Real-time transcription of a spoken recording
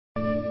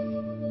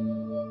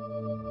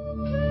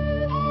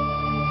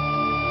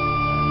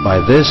By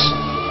this,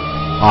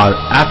 our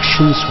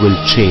actions will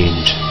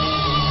change,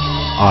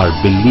 our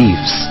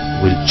beliefs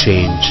will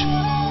change,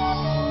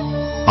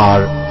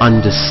 our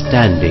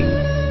understanding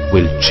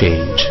will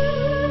change.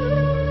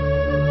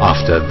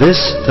 After this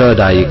third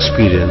eye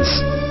experience,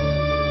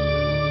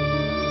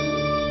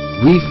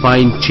 we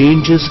find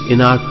changes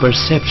in our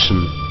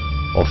perception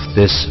of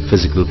this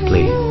physical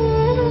plane.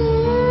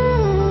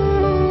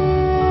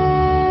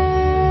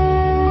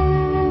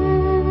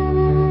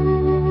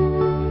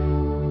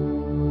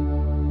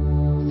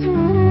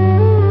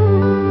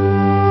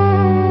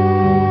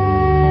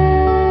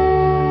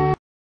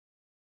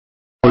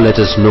 Let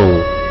us know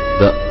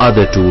the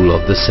other tool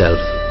of the self,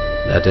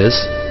 that is,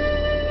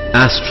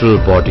 astral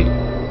body.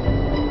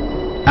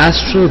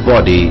 Astral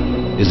body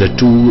is a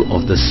tool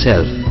of the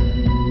self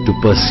to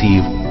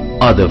perceive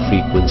other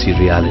frequency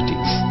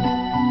realities.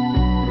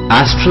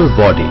 Astral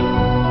body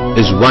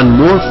is one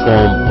more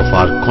form of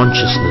our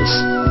consciousness,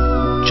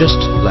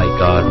 just like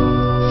our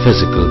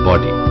physical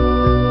body.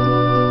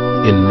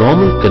 In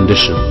normal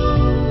condition,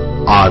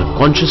 our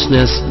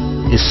consciousness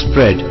is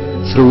spread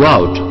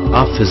throughout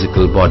our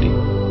physical body.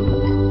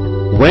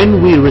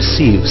 When we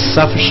receive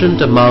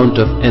sufficient amount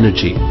of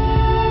energy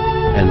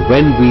and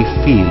when we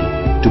feel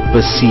to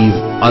perceive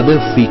other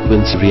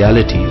frequency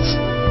realities,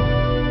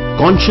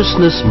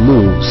 consciousness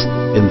moves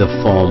in the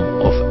form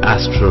of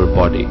astral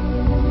body.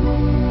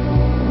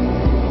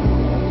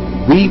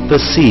 We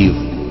perceive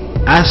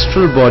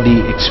astral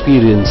body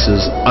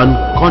experiences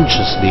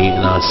unconsciously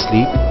in our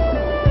sleep,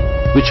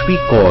 which we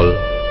call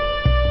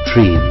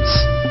dreams.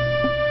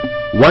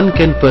 One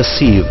can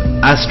perceive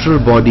astral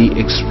body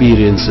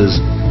experiences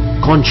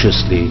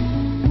consciously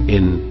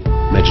in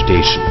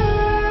meditation.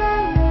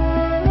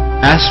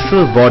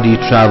 Astral body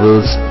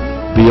travels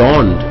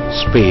beyond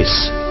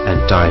space and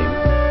time.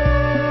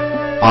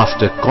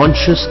 After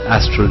conscious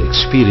astral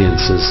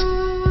experiences,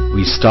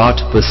 we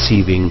start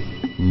perceiving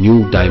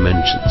new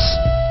dimensions.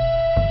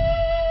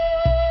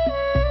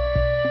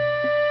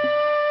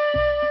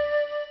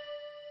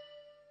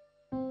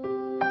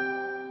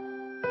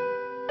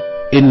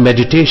 In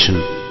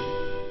meditation,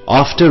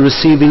 after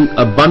receiving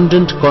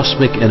abundant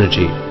cosmic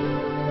energy,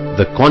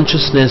 the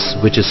consciousness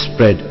which is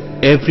spread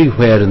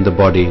everywhere in the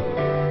body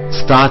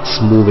starts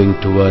moving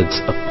towards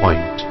a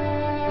point.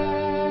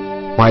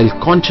 While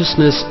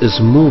consciousness is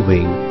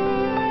moving,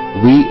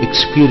 we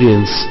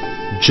experience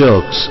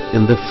jerks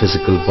in the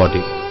physical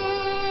body.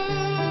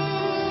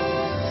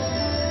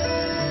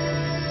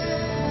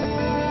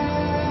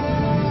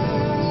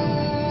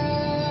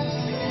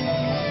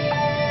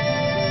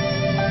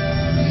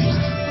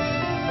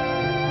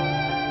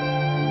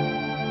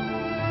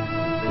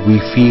 We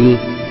feel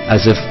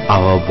as if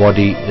our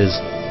body is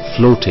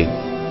floating.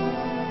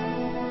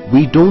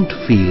 We don't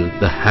feel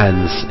the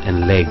hands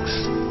and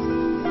legs.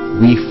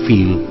 We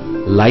feel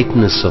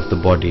lightness of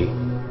the body,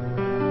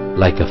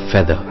 like a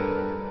feather.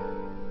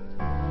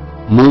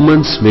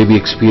 Movements may be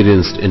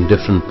experienced in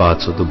different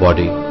parts of the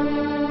body,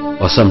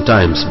 or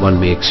sometimes one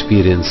may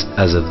experience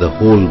as if the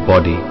whole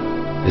body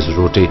is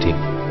rotating.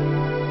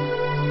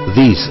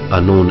 These are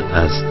known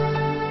as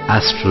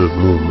astral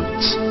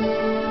movements.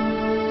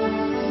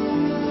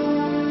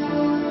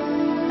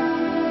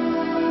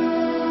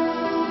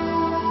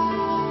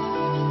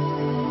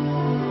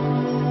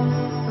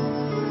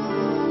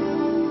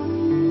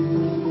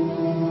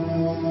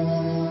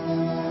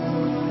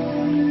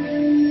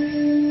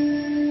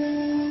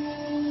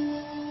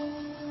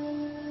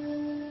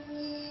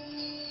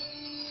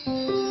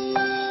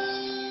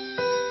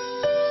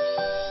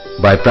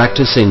 By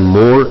practicing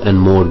more and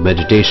more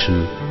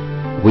meditation,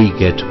 we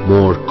get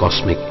more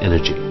cosmic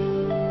energy.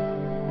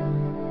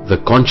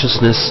 The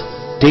consciousness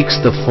takes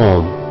the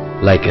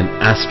form like an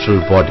astral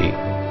body,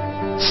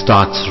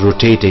 starts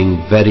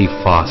rotating very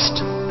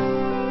fast,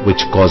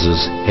 which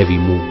causes heavy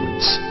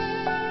movements.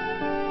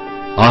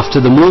 After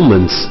the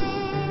movements,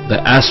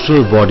 the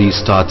astral body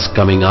starts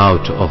coming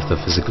out of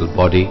the physical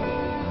body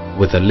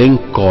with a link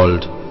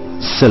called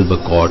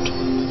silver cord.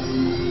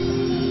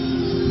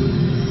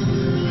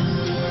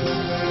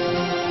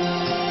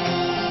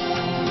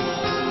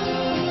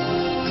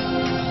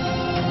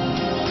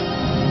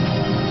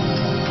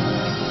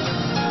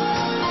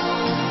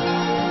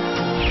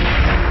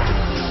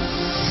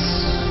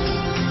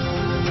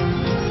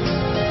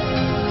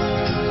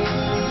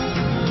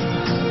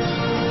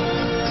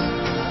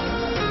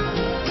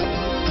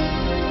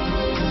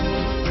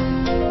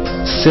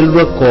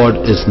 Silver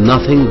cord is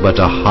nothing but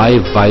a high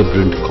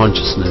vibrant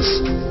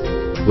consciousness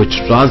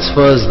which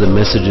transfers the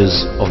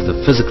messages of the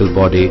physical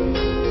body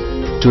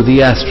to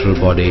the astral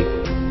body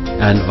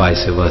and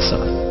vice versa.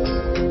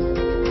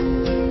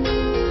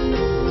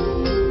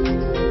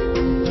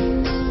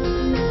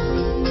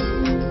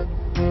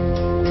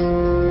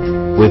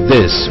 With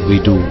this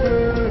we do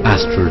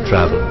astral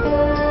travel.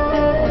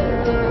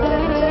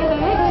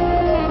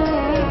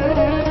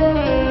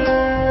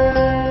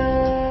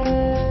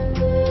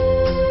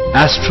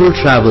 Astral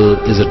travel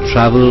is a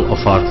travel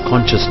of our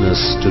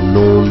consciousness to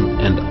known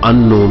and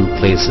unknown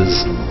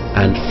places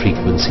and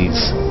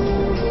frequencies.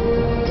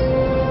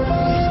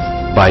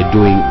 by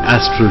doing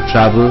astral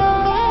travel,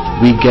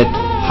 we get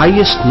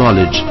highest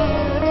knowledge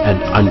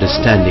and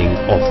understanding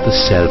of the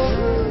self.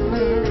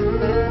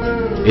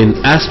 In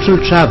astral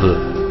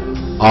travel,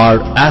 our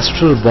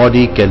astral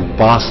body can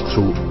pass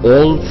through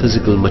all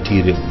physical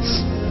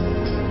materials.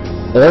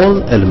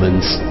 All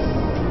elements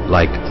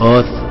like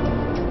earth,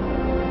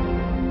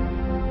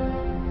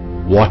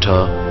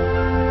 water,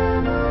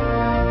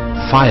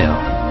 fire,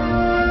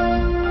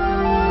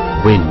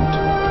 wind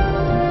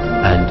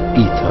and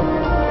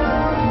ether.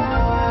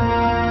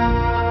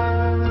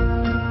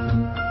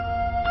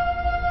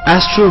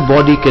 Astral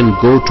body can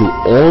go to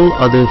all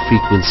other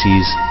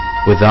frequencies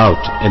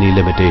without any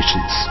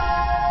limitations.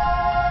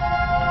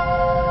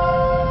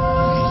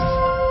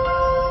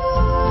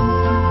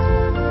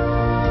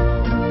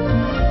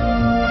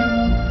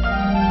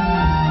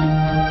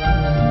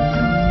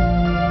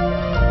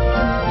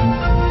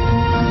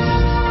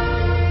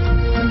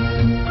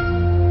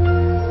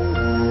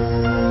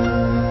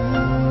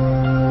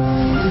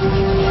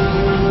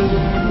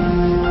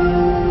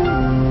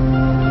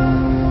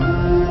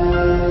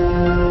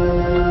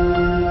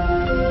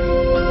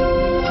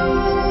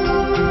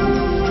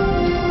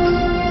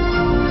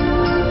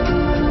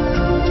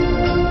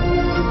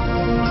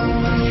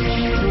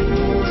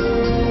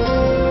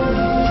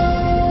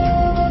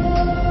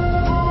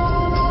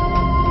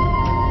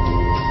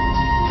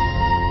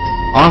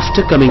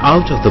 After coming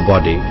out of the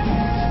body,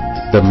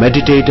 the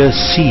meditator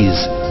sees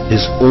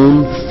his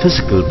own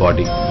physical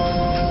body.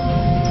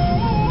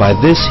 By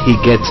this he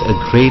gets a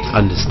great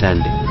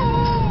understanding.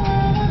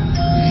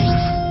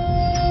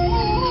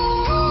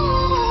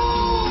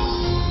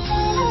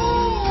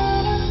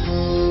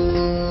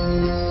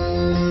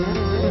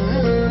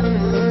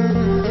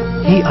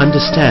 He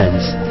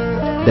understands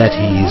that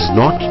he is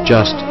not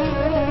just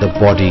the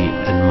body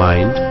and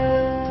mind,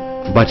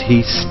 but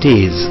he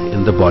stays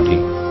in the body.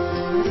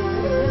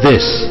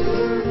 This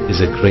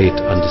is a great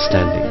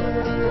understanding.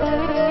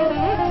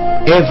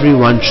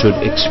 Everyone should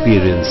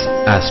experience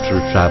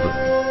astral travel.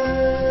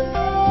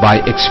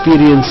 By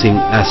experiencing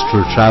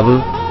astral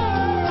travel,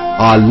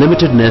 our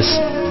limitedness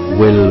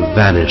will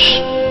vanish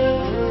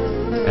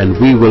and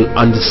we will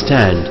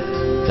understand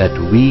that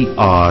we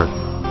are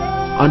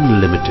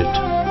unlimited.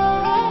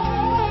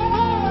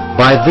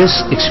 By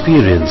this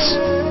experience,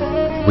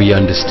 we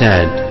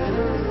understand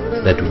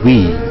that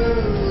we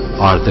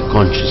are the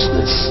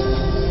consciousness.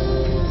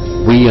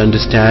 We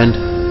understand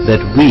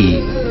that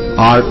we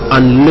are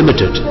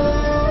unlimited.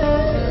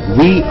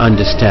 We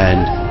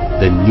understand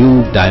the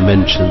new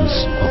dimensions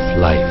of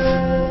life.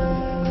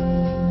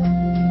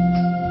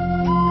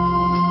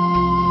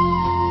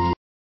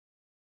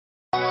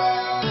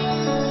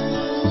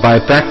 By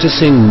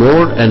practicing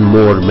more and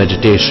more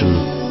meditation,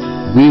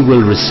 we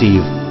will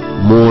receive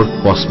more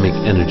cosmic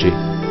energy.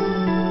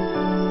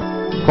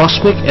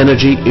 Cosmic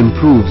energy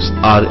improves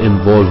our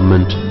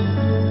involvement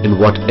in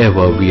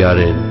whatever we are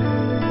in.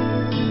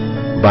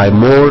 By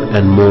more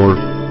and more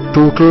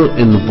total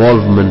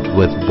involvement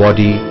with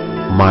body,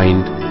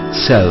 mind,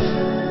 self,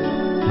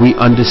 we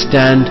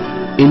understand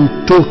in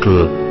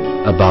total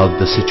about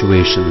the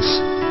situations.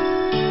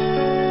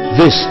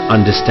 This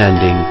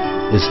understanding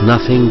is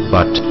nothing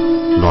but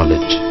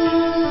knowledge.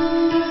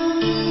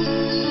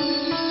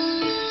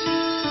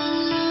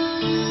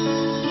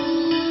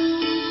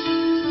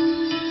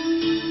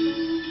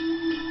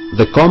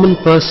 The common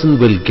person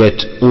will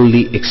get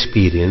only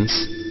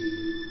experience,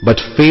 but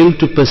fail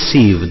to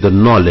perceive the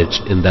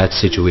knowledge in that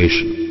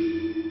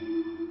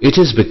situation. It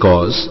is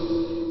because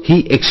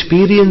he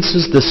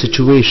experiences the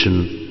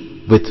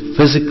situation with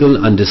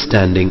physical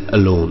understanding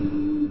alone.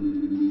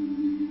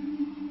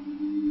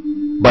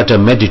 But a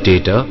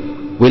meditator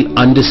will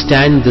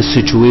understand the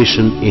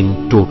situation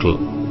in total.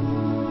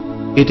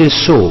 It is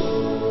so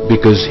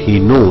because he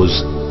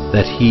knows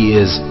that he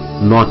is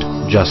not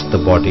just the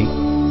body.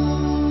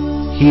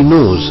 He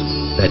knows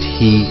that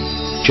he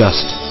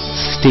just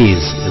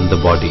stays in the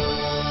body.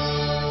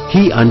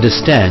 He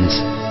understands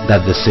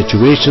that the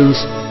situations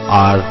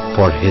are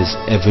for his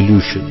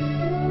evolution.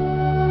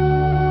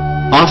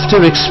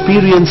 After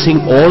experiencing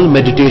all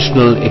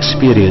meditational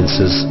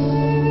experiences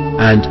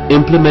and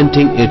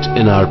implementing it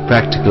in our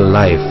practical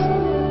life,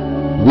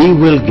 we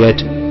will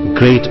get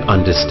great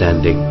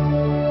understanding.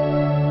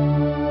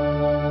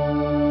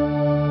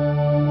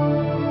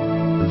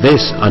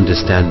 This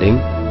understanding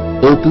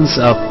opens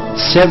up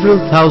several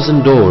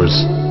thousand doors,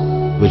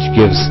 which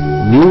gives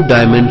new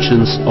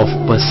dimensions of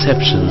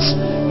perceptions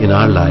in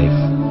our life.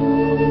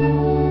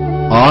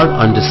 Our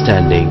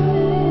understanding,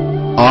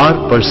 our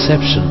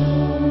perception,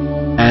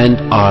 and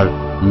our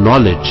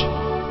knowledge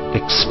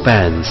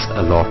expands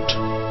a lot.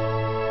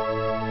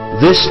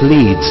 This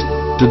leads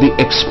to the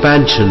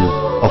expansion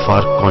of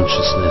our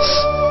consciousness,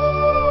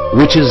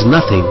 which is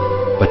nothing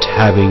but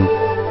having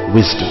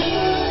wisdom.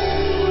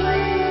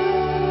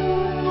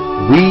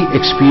 We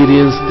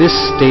experience this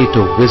state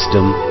of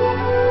wisdom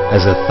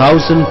as a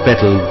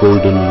 1,000-petal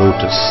golden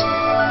lotus.